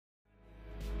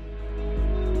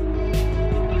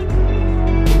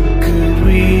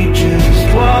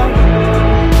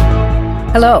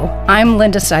Hello, I'm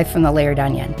Linda Seith from The Layered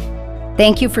Onion.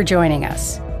 Thank you for joining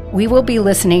us. We will be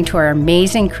listening to our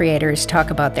amazing creators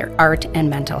talk about their art and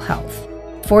mental health.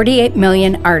 48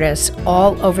 million artists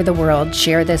all over the world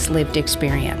share this lived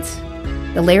experience.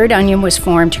 The Layered Onion was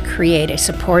formed to create a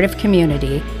supportive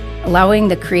community, allowing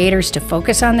the creators to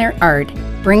focus on their art,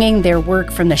 bringing their work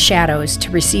from the shadows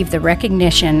to receive the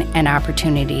recognition and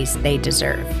opportunities they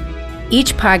deserve.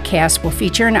 Each podcast will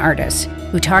feature an artist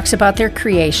who talks about their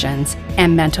creations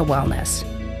and mental wellness.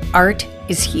 Art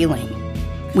is healing.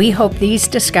 We hope these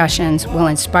discussions will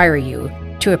inspire you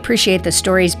to appreciate the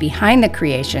stories behind the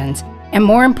creations and,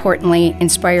 more importantly,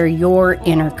 inspire your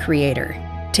inner creator.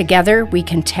 Together, we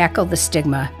can tackle the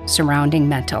stigma surrounding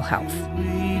mental health.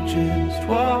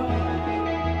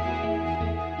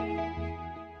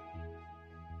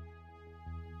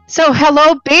 So,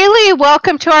 hello, Bailey.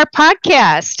 Welcome to our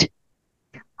podcast.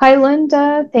 Hi,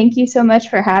 Linda. Thank you so much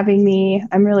for having me.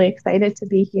 I'm really excited to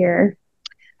be here.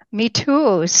 Me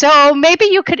too. So maybe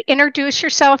you could introduce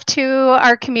yourself to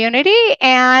our community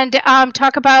and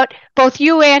talk about both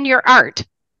you and your art.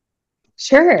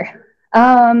 Sure.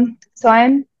 So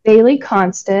I'm Bailey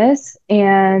Constas,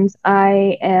 and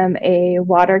I am a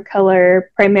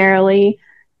watercolor primarily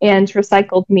and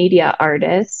recycled media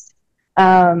artist.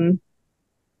 I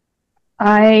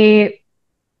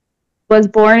was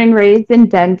born and raised in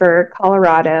Denver,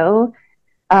 Colorado.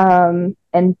 And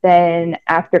then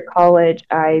after college,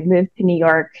 I moved to New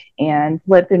York and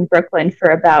lived in Brooklyn for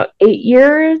about 8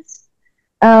 years.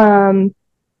 And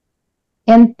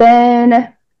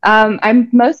then I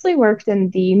mostly worked in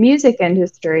the music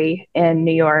industry in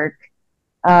New York.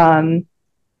 And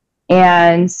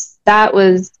that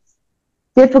was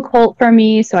difficult for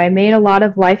me. So I made a lot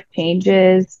of life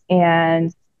changes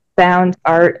and found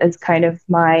art as kind of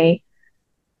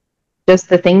just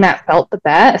the thing that felt the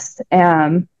best.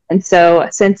 And so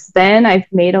since then, I've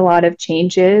made a lot of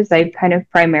changes. I kind of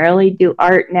primarily do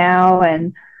art now,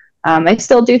 and I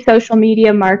still do social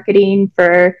media marketing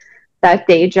for that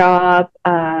day job.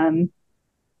 But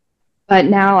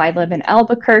now I live in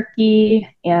Albuquerque,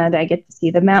 and I get to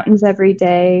see the mountains every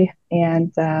day.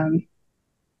 And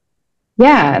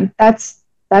yeah, that's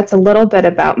a little bit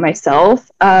about myself.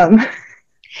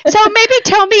 So maybe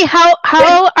tell me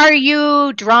how are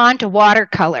you drawn to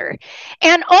watercolor?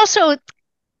 And also,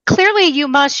 clearly you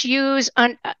must use,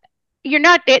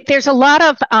 there's a lot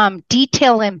of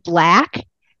detail in black.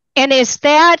 And is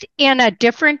that in a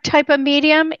different type of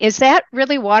medium? Is that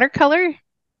really watercolor?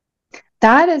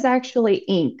 That is actually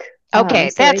ink.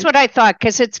 Okay, that's what I thought,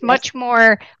 because it's much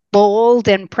more bold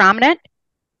and prominent.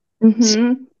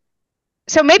 Mm-hmm.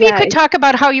 So maybe you could talk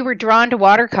about how you were drawn to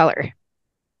watercolor.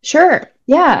 Sure.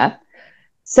 Yeah.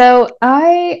 So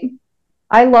I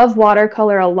love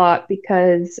watercolor a lot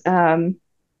because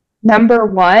number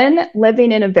one,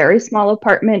 living in a very small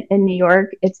apartment in New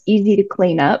York, it's easy to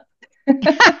clean up.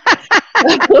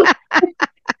 That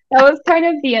was kind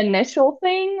of the initial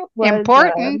thing.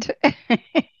 Important.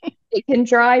 It can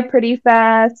dry pretty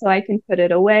fast, so I can put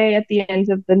it away at the end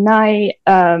of the night.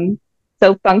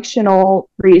 So functional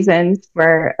reasons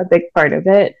were a big part of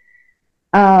it.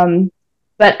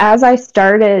 But as I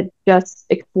started just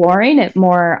exploring it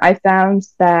more, I found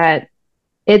that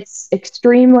it's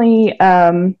extremely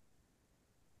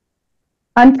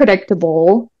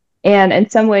unpredictable and in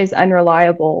some ways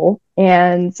unreliable.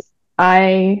 And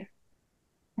I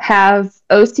have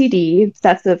OCD,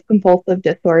 obsessive compulsive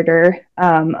disorder,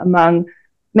 among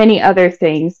many other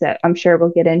things that I'm sure we'll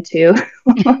get into.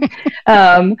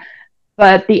 But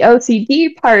the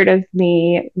OCD part of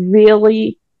me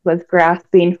really was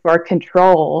grasping for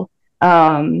control.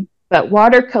 But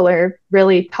watercolor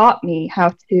really taught me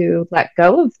how to let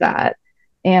go of that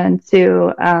and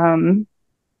to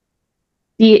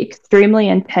be extremely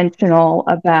intentional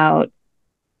about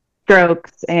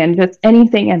strokes and just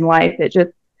anything in life. It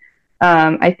just,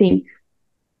 I think,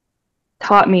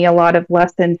 taught me a lot of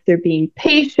lessons through being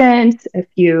patient. If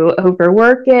you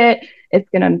overwork it, it's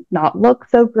going to not look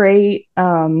so great.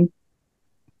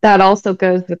 That also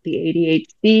goes with the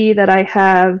ADHD that I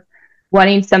have,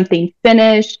 wanting something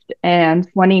finished and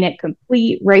wanting it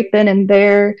complete right then and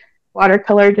there.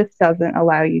 Watercolor just doesn't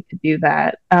allow you to do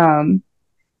that.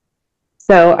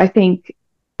 So I think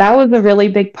that was a really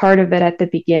big part of it at the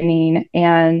beginning.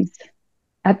 And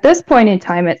at this point in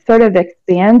time, it sort of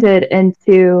expanded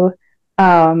into,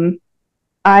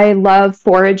 I love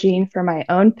foraging for my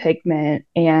own pigment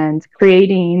and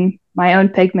creating my own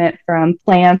pigment from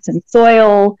plants and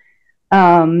soil,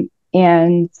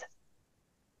 and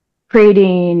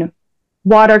creating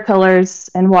watercolors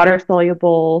and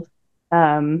water-soluble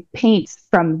paints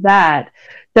from that.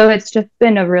 So it's just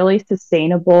been a really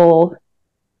sustainable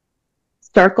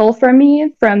circle for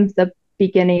me from the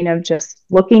beginning of just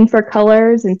looking for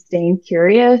colors and staying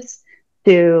curious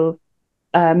to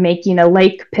making a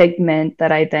lake pigment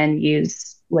that I then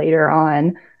use later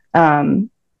on.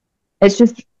 It's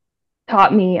just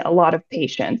taught me a lot of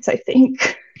patience, I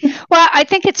think. Well, I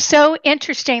think it's so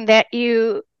interesting that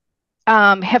you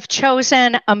have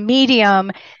chosen a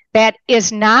medium that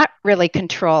is not really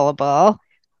controllable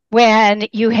when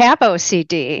you have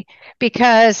OCD,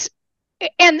 because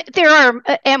and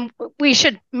we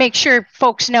should make sure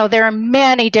folks know there are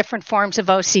many different forms of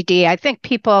OCD. I think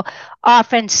people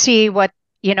often see what's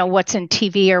in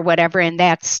TV or whatever, and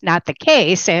that's not the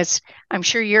case, as I'm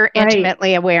sure you're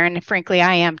intimately aware, and frankly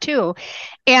I am too.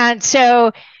 And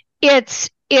so it's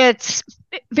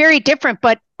very different,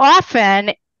 but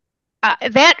often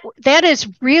that is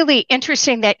really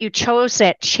interesting that you chose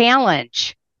that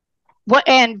challenge,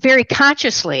 and very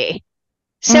consciously.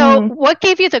 So what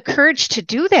gave you the courage to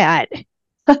do that?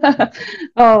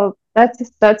 Oh,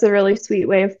 that's a really sweet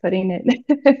way of putting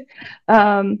it.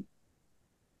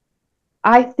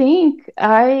 I think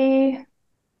I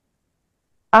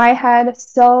had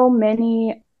so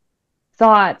many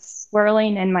thoughts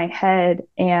swirling in my head,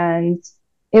 and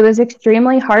it was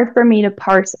extremely hard for me to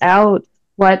parse out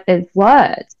what is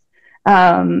what.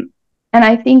 And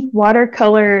I think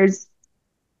watercolors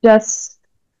just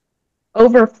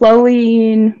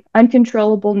overflowing,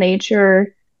 uncontrollable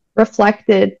nature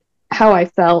reflected how I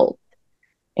felt.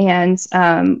 And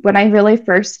when I really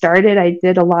first started, I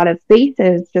did a lot of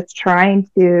faces, just I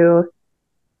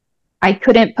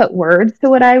couldn't put words to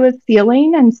what I was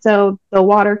feeling. And so the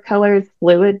watercolor's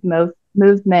fluid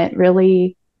movement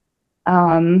really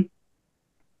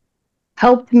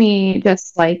helped me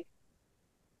just like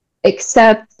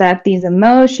accept that these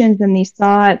emotions and these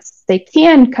thoughts, they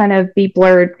can kind of be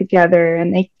blurred together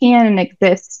and they can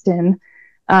exist. And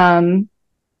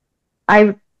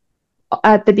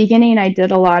at the beginning, I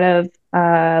did a lot of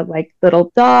like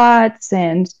little dots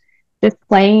and just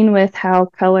playing with how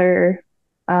color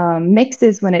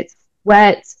mixes when it's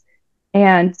wet.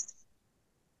 And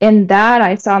in that,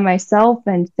 I saw myself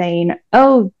and saying,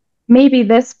 oh, maybe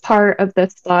this part of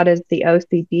this thought is the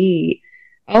OCD.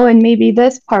 Oh, and maybe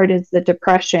this part is the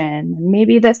depression. And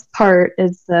maybe this part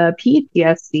is the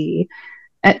PTSD.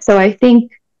 And so I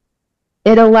think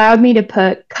it allowed me to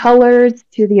put colors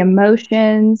to the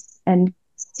emotions and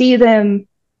see them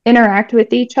interact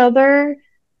with each other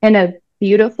in a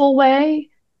beautiful way.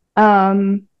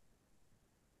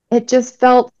 It just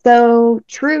felt so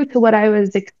true to what I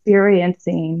was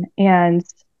experiencing. And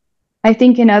I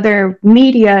think in other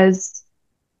medias,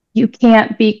 you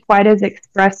can't be quite as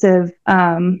expressive. What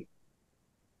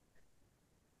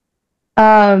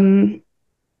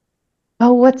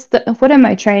am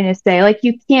I trying to say? Like,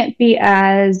 you can't be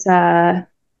as, oh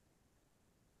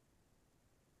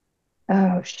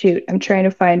shoot, I'm trying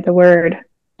to find the word.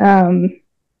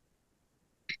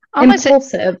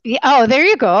 Impulsive. Oh, there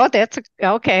you go. That's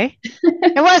okay.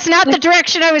 It was not the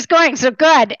direction I was going, so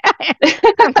good.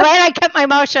 I'm glad I kept my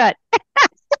mouth shut.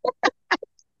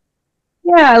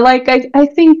 Yeah, like I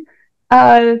think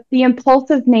the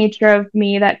impulsive nature of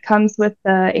me that comes with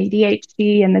the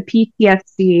ADHD and the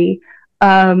PTSD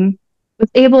was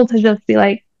able to just be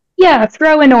like, yeah,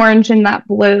 throw an orange in that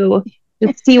blue,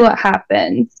 just see what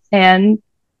happens. And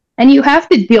you have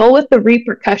to deal with the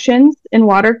repercussions in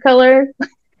watercolor.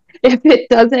 If it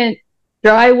doesn't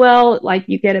dry well, like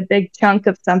you get a big chunk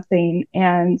of something.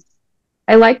 And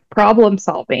I like problem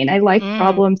solving. I like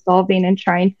problem solving and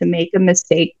trying to make a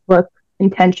mistake look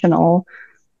intentional,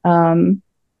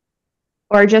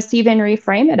 or just even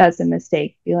reframe it as a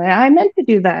mistake. Be like, I meant to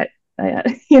do that,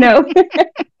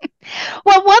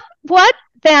 Well, what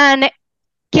then,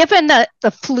 given the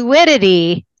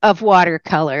fluidity of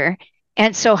watercolor,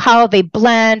 and so how they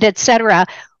blend, etc.,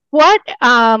 what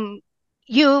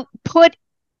you put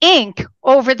ink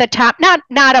over the top,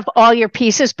 not of all your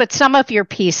pieces, but some of your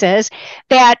pieces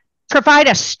that provide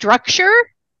a structure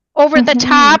over the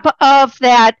top of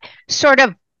that sort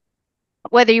of,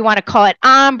 whether you want to call it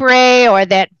ombre or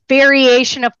that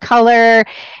variation of color.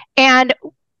 And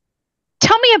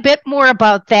tell me a bit more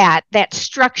about that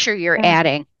structure you're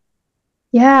adding.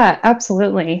 Yeah,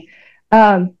 absolutely.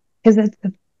 Because it's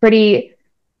a pretty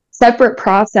separate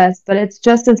process, but it's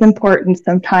just as important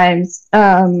sometimes.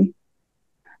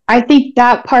 I think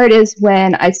that part is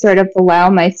when I sort of allow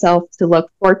myself to look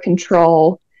for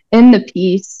control in the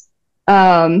piece.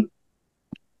 But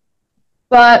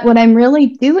what I'm really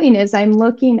doing is I'm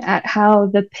looking at how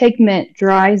the pigment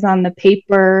dries on the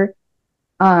paper,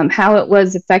 how it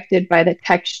was affected by the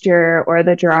texture or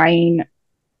the drying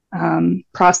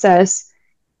process.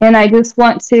 And I just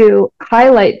want to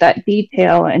highlight that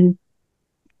detail. And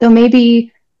so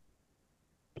maybe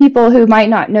people who might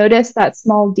not notice that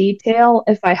small detail,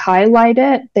 if I highlight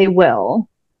it, they will.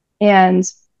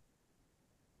 And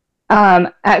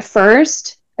at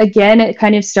first, again, it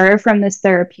kind of started from this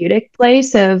therapeutic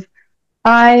place of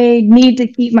I need to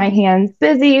keep my hands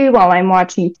busy while I'm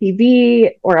watching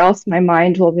TV, or else my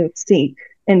mind will just sink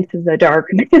into the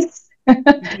darkness.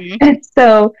 Mm-hmm. And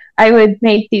so I would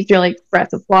make these really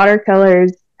expressive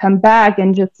watercolors, come back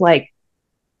and just like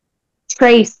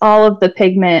trace all of the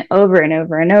pigment over and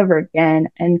over and over again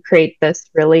and create this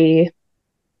really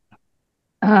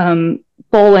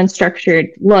full and structured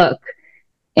look.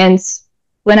 And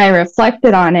when I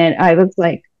reflected on it, I was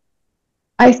like,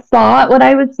 I thought what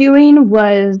I was doing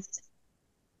was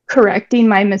correcting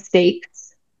my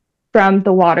mistakes from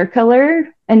the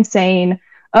watercolor and saying,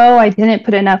 oh, I didn't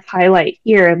put enough highlight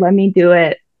here. Let me do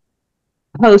it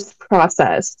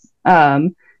post-process.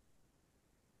 But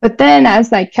then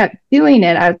as I kept doing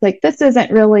it, I was like, this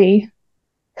isn't really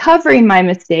covering my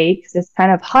mistakes. It's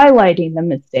kind of highlighting the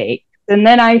mistakes. And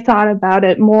then I thought about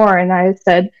it more and I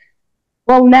said,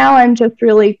 well, now I'm just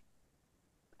really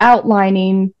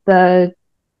outlining the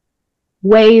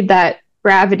way that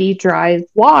gravity dries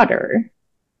water.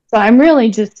 So I'm really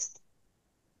just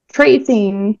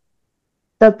tracing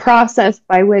the process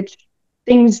by which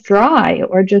things dry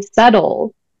or just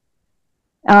settle.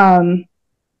 And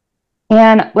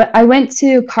I went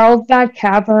to Carlsbad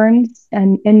Caverns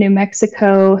in New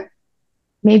Mexico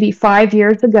maybe 5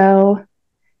 years ago.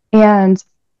 And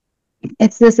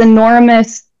it's this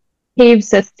enormous cave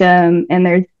system, and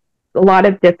there's a lot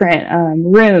of different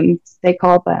rooms, they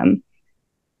call them.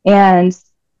 And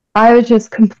I was just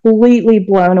completely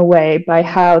blown away by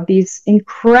how these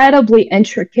incredibly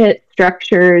intricate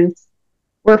structures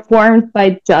were formed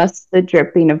by just the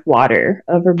dripping of water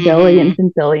over billions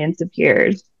and billions of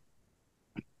years.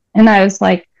 And I was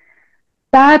like,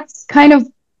 that's kind of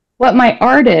what my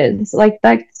art is. Like,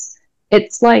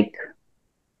 it's like,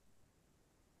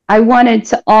 I wanted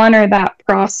to honor that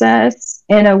process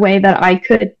in a way that I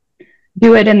could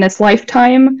do it in this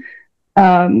lifetime.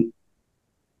 And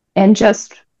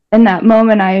just in that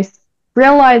moment, I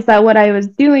realized that what I was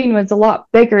doing was a lot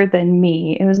bigger than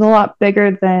me. It was a lot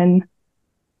bigger than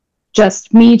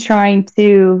just me trying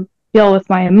to deal with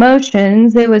my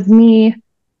emotions. It was me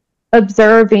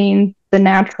observing the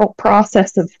natural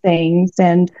process of things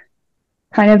and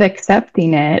kind of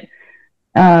accepting it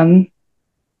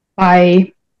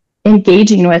by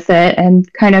engaging with it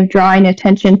and kind of drawing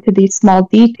attention to these small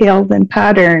details and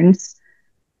patterns.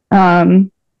 That's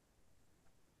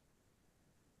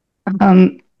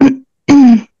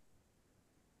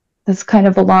kind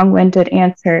of a long-winded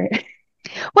answer.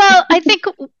 Well, I think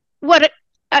what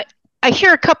I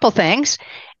hear a couple things,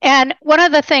 and one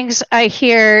of the things I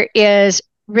hear is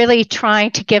really trying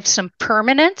to give some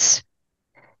permanence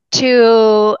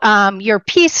to your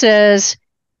pieces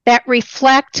that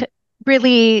reflect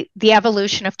really the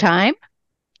evolution of time,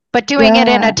 but doing it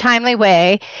in a timely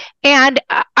way. And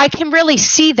I can really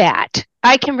see that.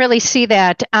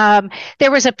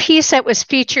 There was a piece that was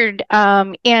featured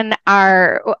in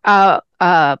our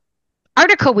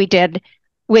article we did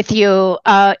with you.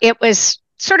 It was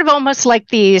sort of almost like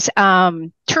these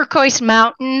turquoise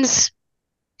mountains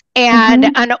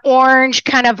and an orange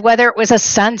kind of, whether it was a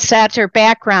sunset or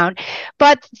background.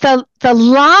 But the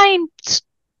lines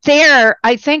there,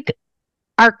 I think,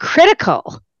 are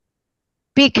critical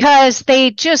because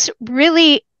they just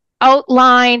really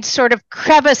outline sort of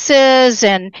crevices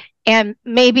and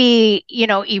maybe,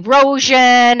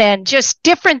 erosion and just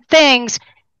different things.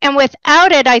 And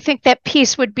without it, I think that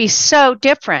piece would be so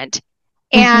different.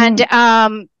 And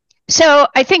so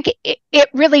I think it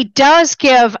really does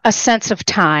give a sense of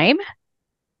time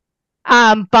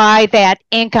by that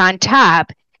ink on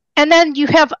top. And then you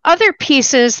have other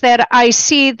pieces that I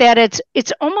see that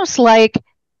it's almost like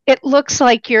it looks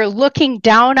like you're looking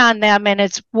down on them and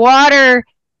it's water,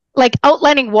 like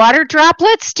outlining water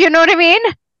droplets. Do you know what I mean?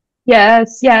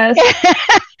 Yes. A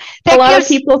lot of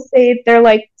people say they're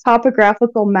like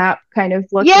topographical map kind of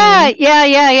looking.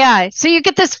 Yeah. So you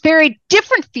get this very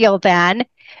different feel then,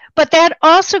 but that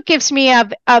also gives me a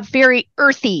very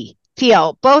earthy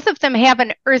feel. Both of them have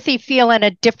an earthy feel in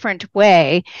a different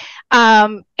way.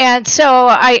 And so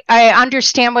I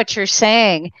understand what you're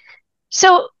saying.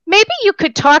 So maybe you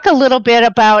could talk a little bit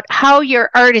about how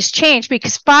your art has changed,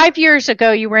 because 5 years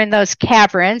ago you were in those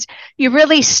caverns. You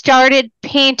really started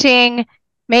painting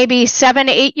maybe 7,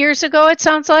 8 years ago, it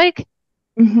sounds like.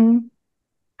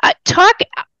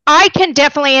 I can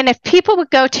definitely, and if people would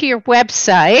go to your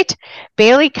website,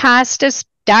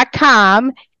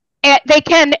 baileyconstas.com, they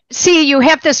can see, you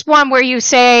have this one where you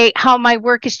say how my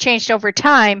work has changed over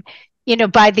time,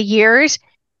 by the years.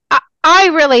 I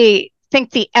really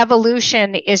think the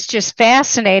evolution is just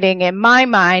fascinating in my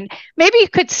mind. Maybe you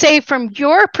could say from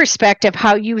your perspective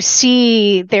how you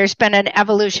see there's been an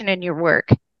evolution in your work.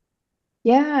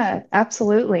 Yeah,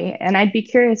 absolutely. And I'd be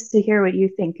curious to hear what you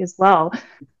think as well.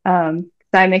 I'm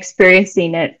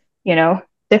experiencing it,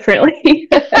 differently.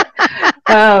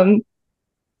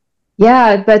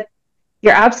 Yeah, but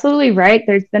you're absolutely right.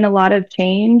 There's been a lot of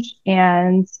change,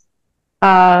 and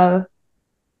I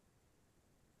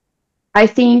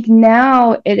think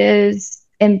now it is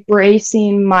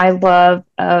embracing my love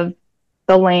of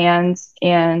the land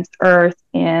and earth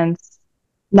and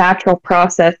natural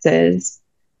processes.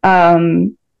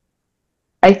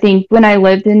 I think when I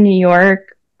lived in New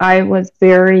York, I was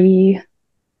very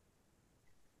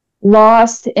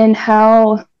lost in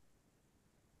how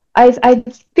I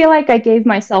feel like I gave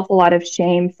myself a lot of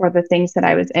shame for the things that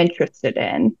I was interested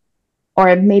in,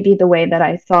 or maybe the way that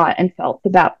I thought and felt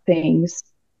about things.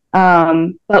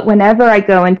 But whenever I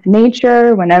go into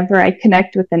nature, whenever I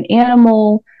connect with an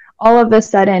animal, all of a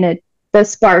sudden the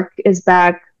spark is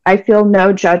back. I feel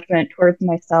no judgment towards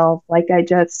myself. Like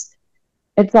it's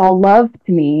all love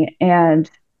to me. And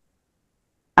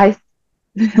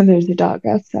there's a dog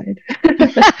outside.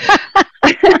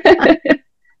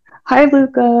 Hi,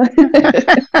 Luca.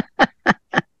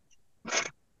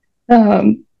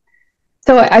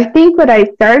 So I think what I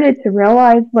started to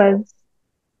realize was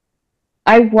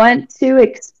I want to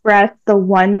express the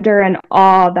wonder and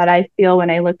awe that I feel when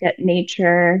I look at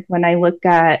nature, when I look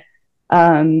at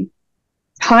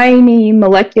tiny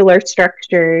molecular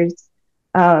structures,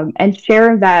 and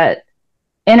share that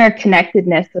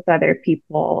interconnectedness with other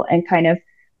people, and kind of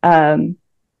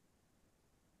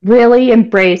really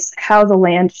embrace how the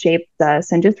land shapes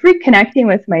us, and just reconnecting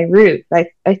with my roots.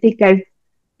 I think I've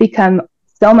become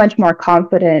so much more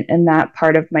confident in that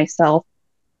part of myself,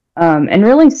 and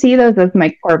really see those as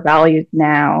my core values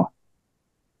now.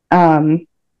 And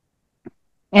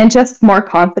just more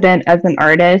confident as an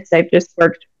artist. I've just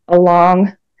worked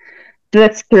along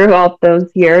this throughout those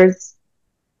years,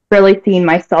 really seeing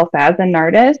myself as an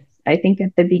artist. I think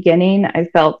at the beginning I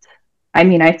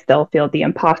still feel the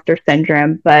imposter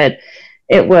syndrome, but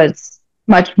it was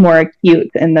much more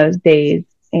acute in those days.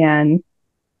 And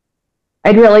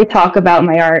I'd really talk about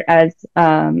my art as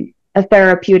a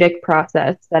therapeutic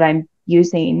process that I'm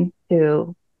using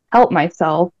to help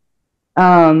myself.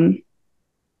 But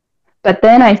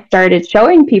then I started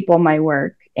showing people my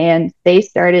work, and they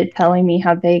started telling me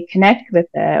how they connect with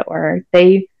it, or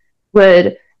they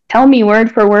would tell me word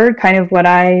for word kind of what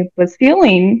I was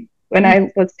feeling when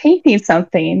I was painting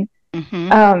something.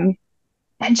 And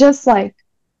just like,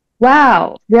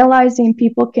 wow, realizing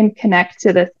people can connect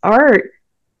to this art.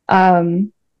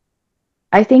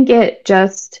 I think it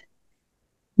just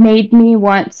made me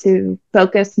want to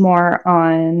focus more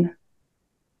on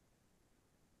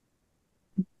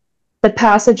the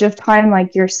passage of time,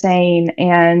 like you're saying,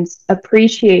 and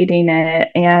appreciating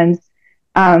it. And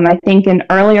I think in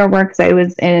earlier works, I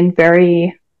was in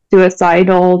very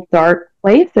suicidal, dark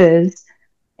places,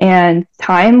 and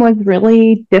time was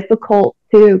really difficult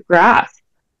to grasp.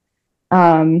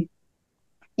 And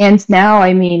now,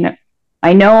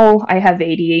 I know I have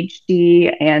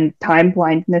ADHD, and time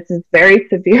blindness is very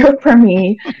severe for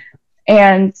me.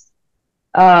 And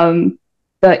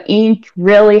the ink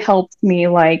really helps me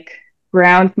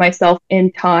ground myself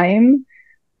in time.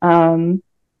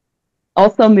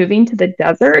 Also, moving to the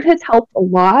desert has helped a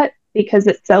lot because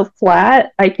it's so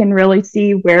flat. I can really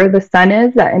see where the sun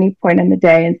is at any point in the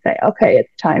day and say, okay,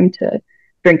 it's time to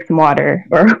drink some water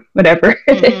or whatever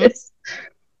it is.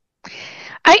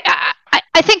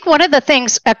 I think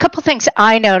a couple things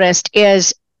I noticed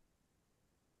is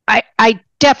I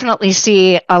definitely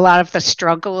see a lot of the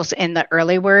struggles in the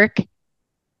early work,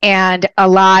 and a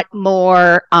lot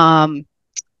more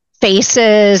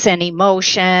faces and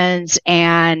emotions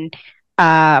and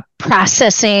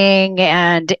processing,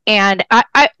 and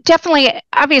I definitely,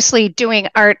 obviously, doing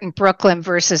art in Brooklyn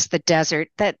versus the desert,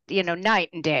 that night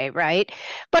and day, right?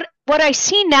 But what I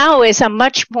see now is some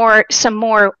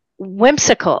more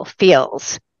whimsical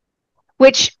feels,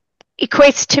 which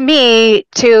equates to me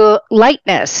to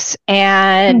lightness,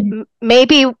 and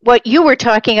maybe what you were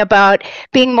talking about,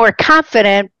 being more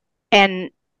confident and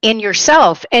in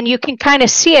yourself, and you can kind of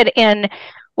see it in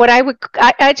what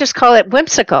I just call it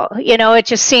whimsical. It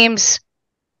just seems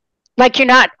like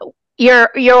you're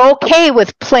okay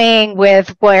with playing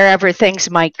with wherever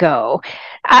things might go.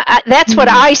 That's what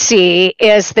I see,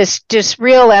 is this just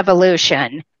real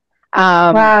evolution.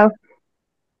 Wow.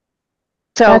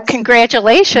 So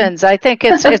congratulations. I think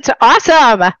it's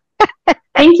awesome.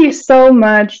 Thank you so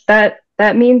much. That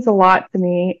means a lot to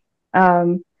me.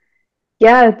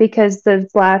 Yeah, because the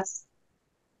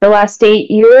last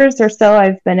 8 years or so,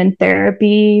 I've been in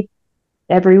therapy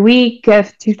every week,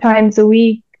 2 times a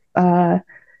week,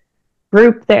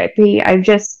 group therapy. I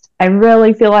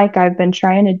really feel like I've been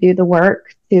trying to do the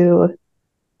work to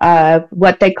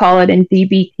what they call it in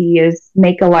DBT is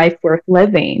make a life worth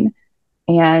living.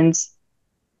 And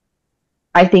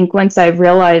I think once I've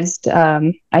realized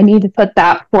I need to put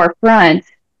that forefront,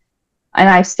 and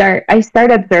I start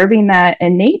observing that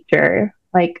in nature.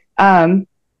 Like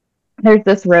there's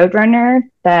this roadrunner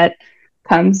that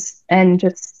comes and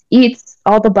just eats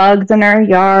all the bugs in our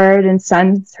yard and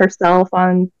suns herself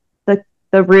on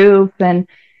the roof, and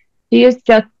she is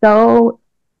just so,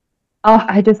 oh,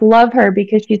 I just love her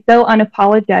because she's so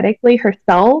unapologetically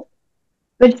herself.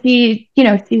 But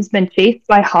she's been chased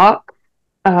by hawks.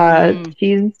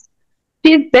 She's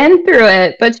been through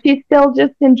it, but she's still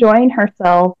just enjoying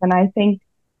herself. And I think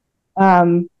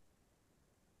I've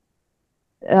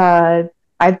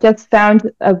just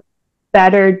found a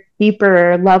better,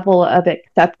 deeper level of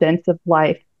acceptance of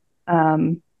life.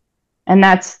 And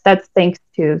that's thanks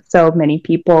to so many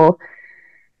people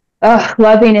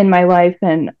loving in my life.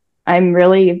 And I'm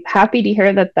really happy to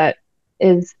hear that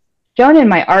is shown in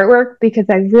my artwork, because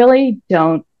I really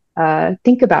don't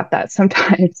think about that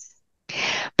sometimes.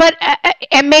 But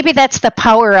and maybe that's the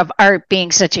power of art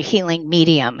being such a healing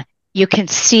medium. You can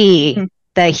see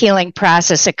the healing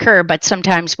process occur, but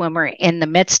sometimes when we're in the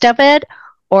midst of it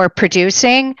or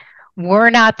producing, we're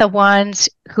not the ones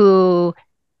who,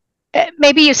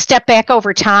 maybe you step back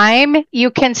over time,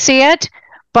 you can see it,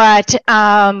 but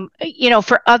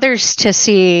for others to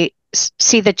see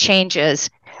the changes.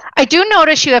 I do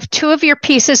notice you have 2 of your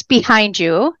pieces behind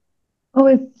you.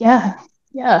 Oh, yeah.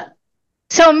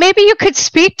 So maybe you could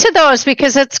speak to those,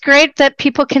 because it's great that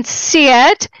people can see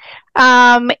it.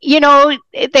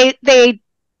 They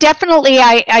definitely,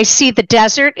 I see the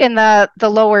desert in the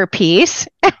lower piece.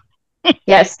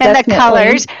 Yes, and definitely. The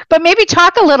colors. But maybe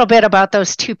talk a little bit about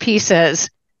those 2 pieces.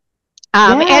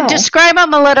 And describe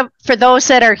them a little for those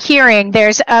that are hearing.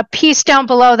 There's a piece down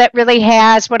below that really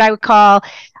has what I would call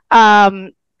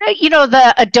the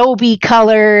Adobe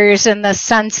colors and the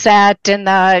sunset and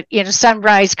the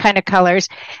sunrise kind of colors.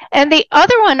 And the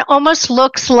other one almost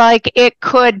looks like it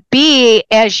could be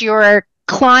as you're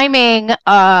climbing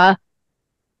one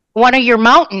of your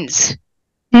mountains.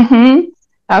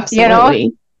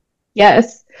 Absolutely.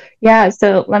 Yes. Yeah.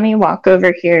 So let me walk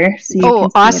over here so you can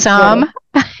see awesome.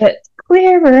 A bit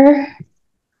clearer.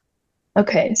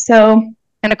 Okay. So.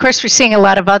 And of course, we're seeing a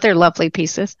lot of other lovely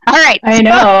pieces. All right. I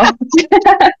know.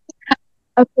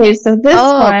 Okay, so this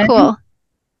one. Cool.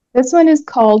 This one is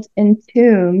called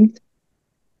Entombed,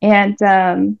 and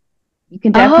you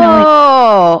can definitely.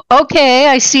 Oh, okay,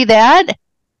 I see that.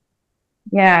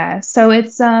 Yeah. So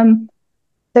it's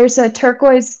there's a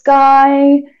turquoise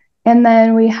sky, and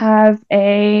then we have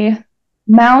a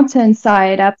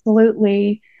mountainside,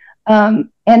 absolutely,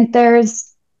 and there's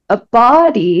a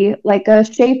body, like a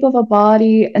shape of a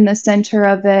body in the center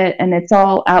of it, and it's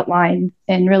all outlined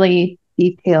in really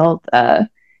detailed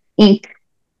ink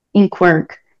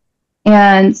work.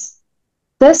 And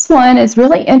this one is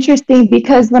really interesting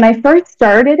because when I first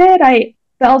started it, I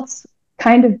felt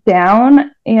kind of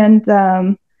down and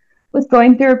was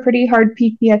going through a pretty hard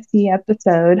PTSD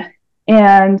episode.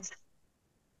 And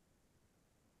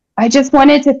I just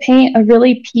wanted to paint a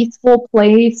really peaceful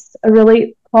place, a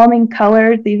really calming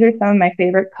colors. These are some of my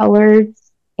favorite colors.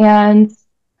 And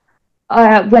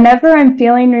whenever I'm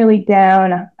feeling really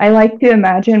down, I like to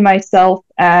imagine myself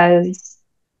as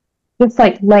just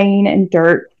like laying in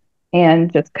dirt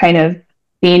and just kind of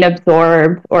being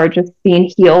absorbed or just being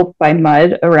healed by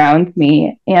mud around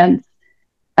me. And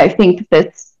I think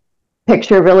this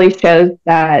picture really shows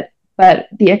that. But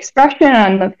the expression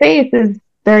on the face is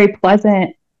very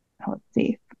pleasant. Let's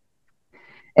see.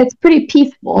 It's pretty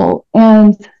peaceful.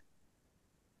 And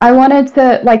I wanted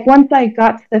to, like, once I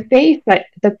got to the face,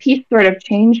 the piece sort of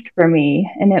changed for me.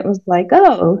 And it was like,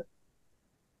 oh,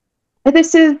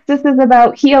 this is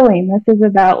about healing. This is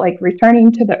about like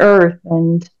returning to the earth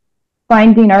and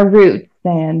finding our roots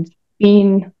and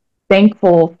being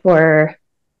thankful for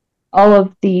all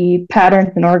of the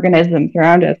patterns and organisms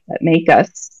around us that make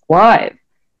us alive.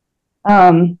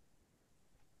 So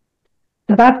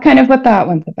that's kind of what that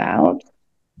one's about.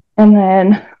 And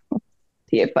then let's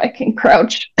see if I can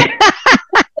crouch.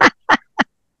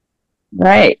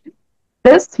 Right.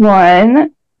 This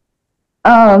one,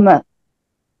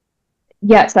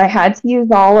 yes, I had to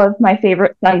use all of my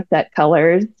favorite sunset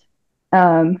colors.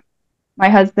 My my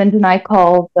husband and I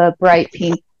call the bright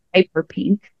pink hyper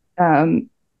pink.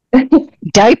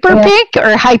 Diaper pink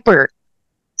or hyper?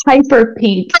 Hyper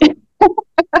pink.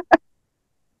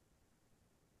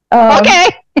 Okay.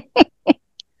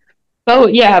 Oh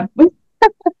yeah.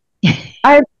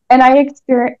 I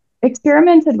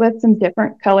experimented with some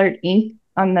different colored ink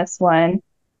on this one,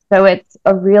 so it's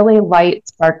a really light,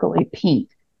 sparkly pink.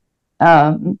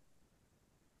 And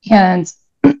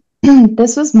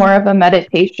this was more of a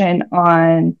meditation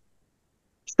on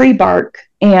tree bark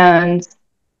and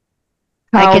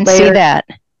how I can see that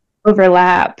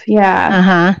overlap. Yeah.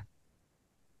 Uh-huh.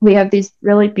 We have these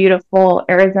really beautiful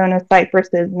Arizona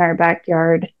cypresses in our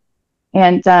backyard,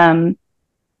 and the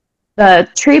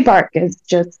tree bark is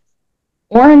just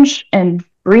orange and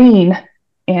green,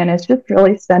 and it's just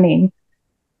really stunning.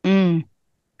 Been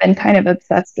kind of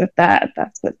obsessed with that.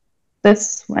 That's what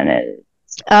this one is.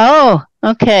 Oh,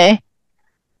 okay.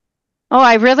 Oh,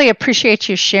 I really appreciate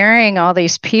you sharing all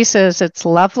these pieces. It's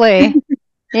lovely.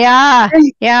 Yeah,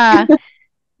 yeah.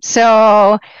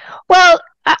 So, well,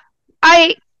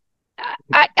 I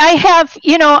have,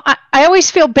 I always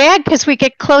feel bad because we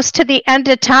get close to the end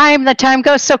of time. The time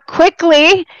goes so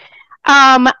quickly.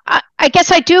 I guess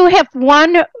I do have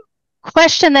one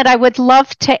question that I would love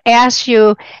to ask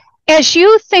you. As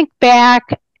you think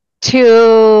back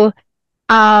to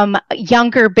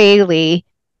younger Bailey,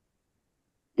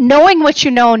 knowing what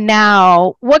you know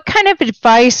now, what kind of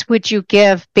advice would you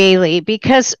give Bailey?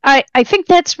 Because I think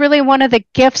that's really one of the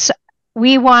gifts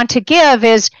we want to give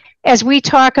is as we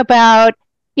talk about,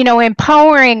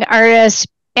 empowering artists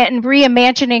and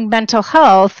reimagining mental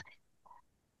health.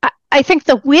 I think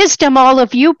the wisdom all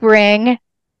of you bring,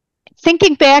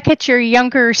 thinking back at your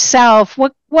younger self,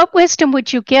 what wisdom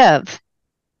would you give?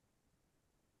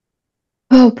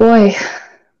 Oh boy, it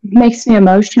makes me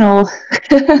emotional.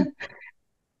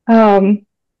 I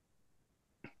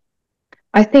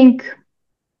think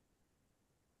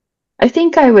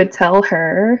I would tell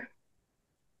her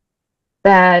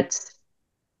that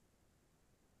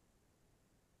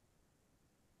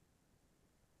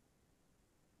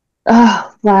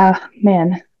oh wow,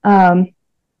 man.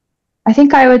 I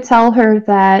think I would tell her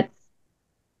that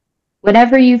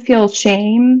whenever you feel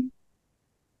shame,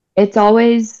 it's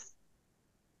always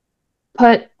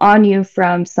put on you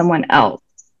from someone else.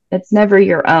 It's never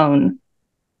your own.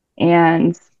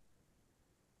 And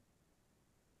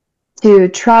to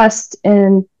trust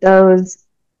in those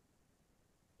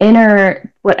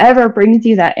inner, whatever brings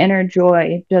you that inner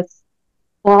joy, just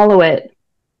follow it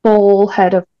full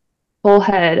head.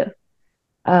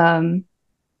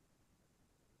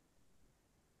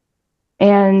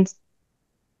 And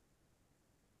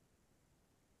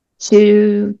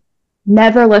to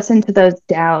never listen to those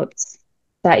doubts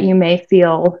that you may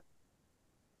feel.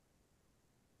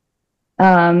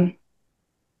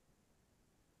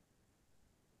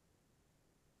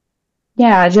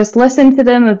 Yeah, just listen to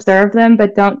them, observe them,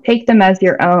 but don't take them as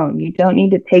your own. You don't need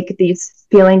to take these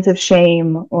feelings of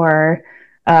shame or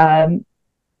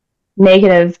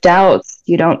negative doubts.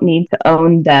 You don't need to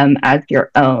own them as your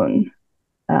own.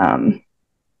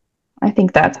 I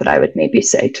think that's what I would maybe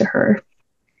say to her.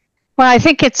 Well, I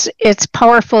think it's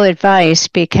powerful advice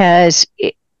because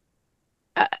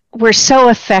we're so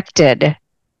affected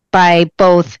by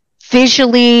both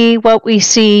visually what we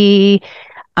see,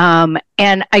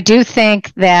 and I do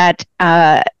think that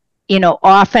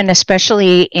often,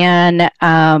 especially in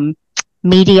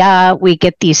media, we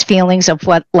get these feelings of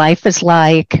what life is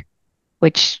like,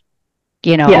 which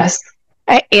yes.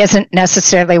 Isn't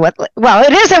necessarily it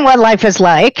isn't what life is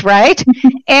like, right?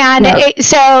 And Yep.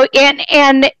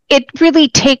 and it really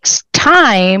takes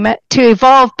time to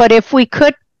evolve, but if we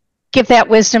could give that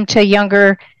wisdom to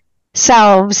younger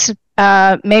selves,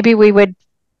 maybe we would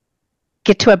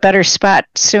get to a better spot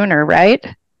sooner, right?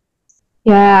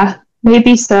 Yeah,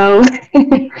 maybe so.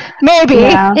 Maybe.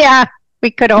 Yeah,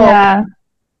 we could hope.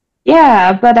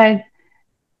 Yeah, but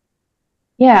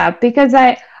because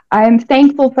I'm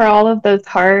thankful for all of those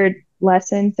hard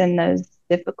lessons and those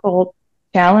difficult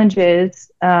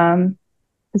challenges,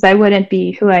 because I wouldn't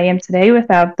be who I am today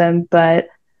without them. But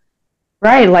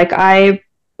right, like I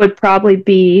would probably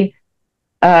be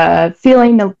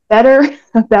feeling better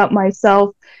about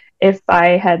myself if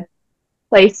I had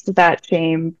placed that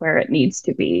shame where it needs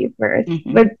to be, where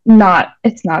it's not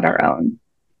our own.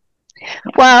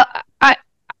 Well,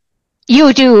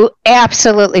 you do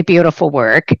absolutely beautiful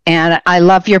work, and I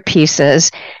love your pieces.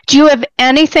 Do you have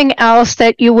anything else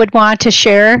that you would want to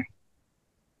share?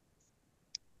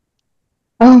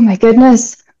 Oh my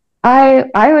goodness. I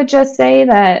would just say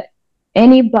that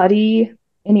any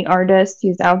artist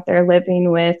who's out there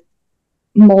living with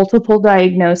multiple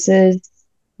diagnoses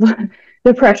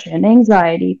depression,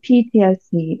 anxiety,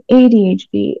 PTSD,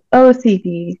 ADHD,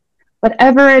 OCD,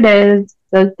 whatever it is,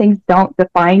 those things don't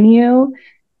define you.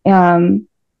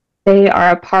 They are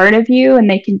a part of you, and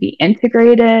they can be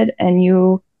integrated, and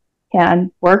you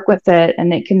can work with it,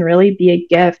 and it can really be a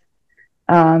gift.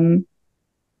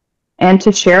 And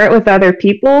to share it with other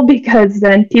people, because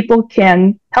then people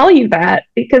can tell you that,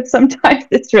 because sometimes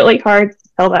it's really hard to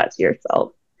tell that to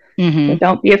yourself. So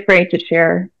don't be afraid to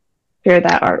share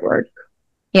that artwork.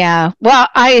 Yeah. Well,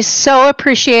 I so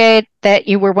appreciate that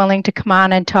you were willing to come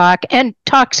on and talk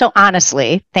so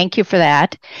honestly. Thank you for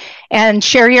that. And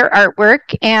share your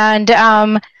artwork,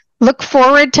 and look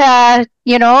forward to,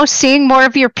 seeing more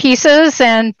of your pieces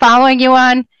and following you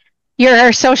on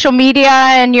your social media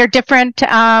and your different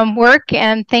work.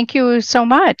 And thank you so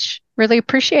much. Really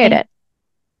appreciate it.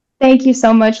 Thank you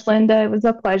so much, Linda. It was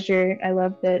a pleasure. I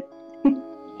loved it.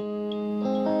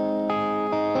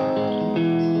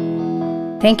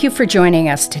 Thank you for joining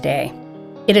us today.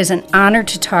 It is an honor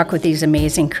to talk with these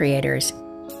amazing creators.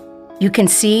 You can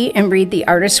see and read the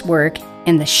artist's work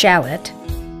in the Shallot,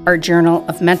 our journal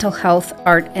of mental health,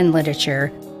 art, and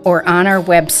literature, or on our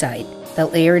website,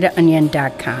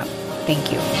 thelayeredonion.com.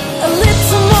 Thank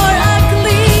you.